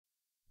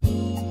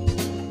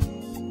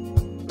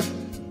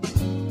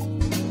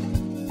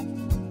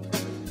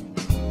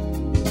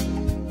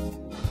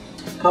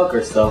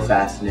Poker's so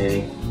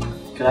fascinating.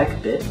 Could I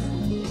commit?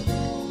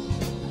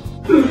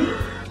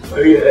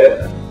 Oh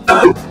yeah.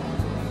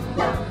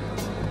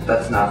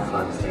 That's not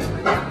fun,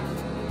 Stanley.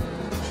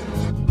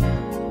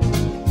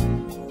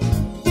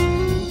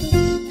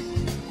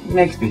 It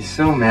makes me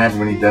so mad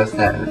when he does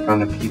that in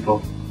front of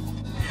people.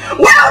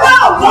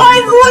 Wow,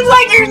 boys! Looks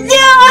like you're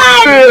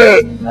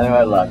doing! How do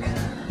I look?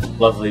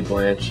 Lovely,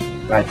 Blanche.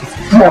 Right.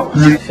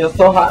 I feel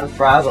so hot and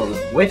frazzled.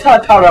 Wait till I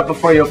powder up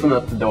before you open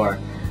up the door.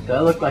 Do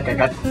I look like I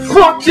got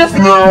fucked just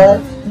now?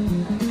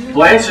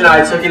 Blanche and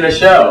I took in a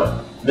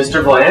show.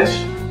 Mr.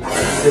 Blanche?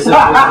 This is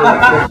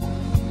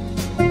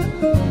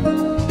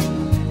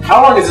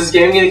How long is this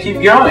game going to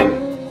keep going?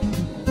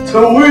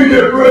 Till we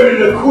get ready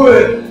to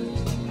quit.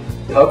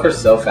 Poker's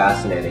so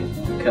fascinating.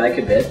 Can I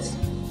kibitz?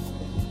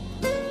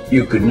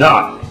 You could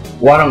not.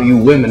 Why don't you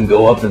women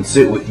go up and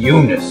sit with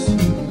Eunice?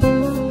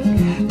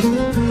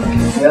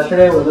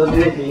 Yesterday, were those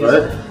VIPs?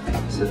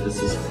 What? So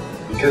this is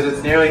because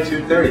it's nearly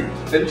 2:30.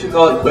 Didn't you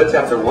call it quits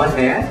after one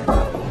hand?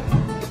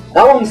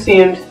 That one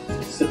seemed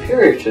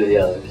superior to the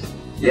others.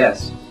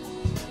 Yes,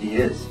 he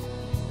is.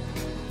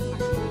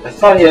 I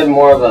thought he had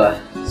more of a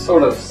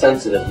sort of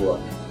sensitive look.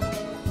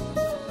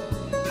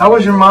 How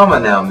was your mama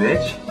now,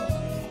 Mitch?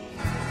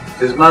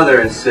 His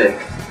mother is sick.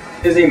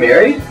 Is he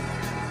married?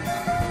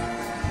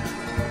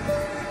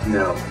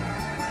 No.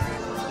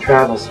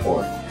 Travels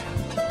for.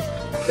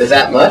 Is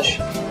that much?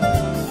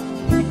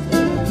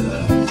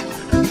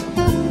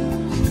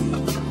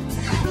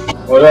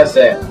 What did I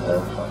say?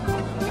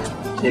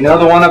 You know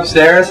the one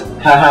upstairs?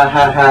 Ha ha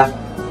ha ha.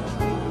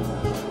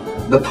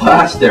 The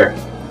plaster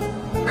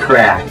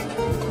cracked.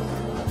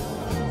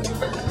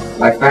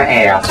 Like my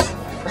ass.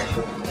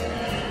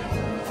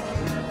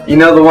 You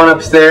know the one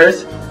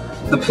upstairs?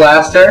 The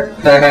plaster?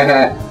 Ha ha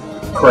ha.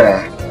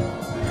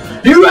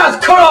 Cracked. You guys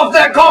cut off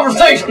that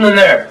conversation in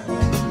there!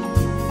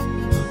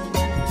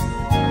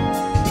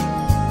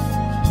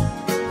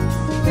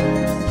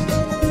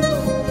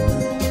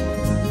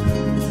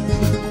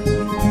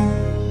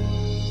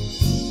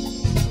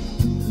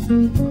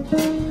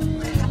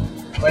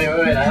 Wait,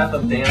 I have the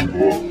damn.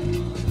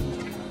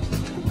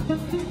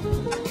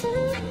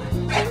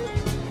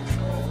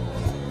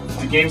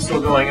 The game's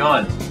still going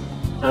on.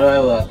 How do I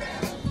look?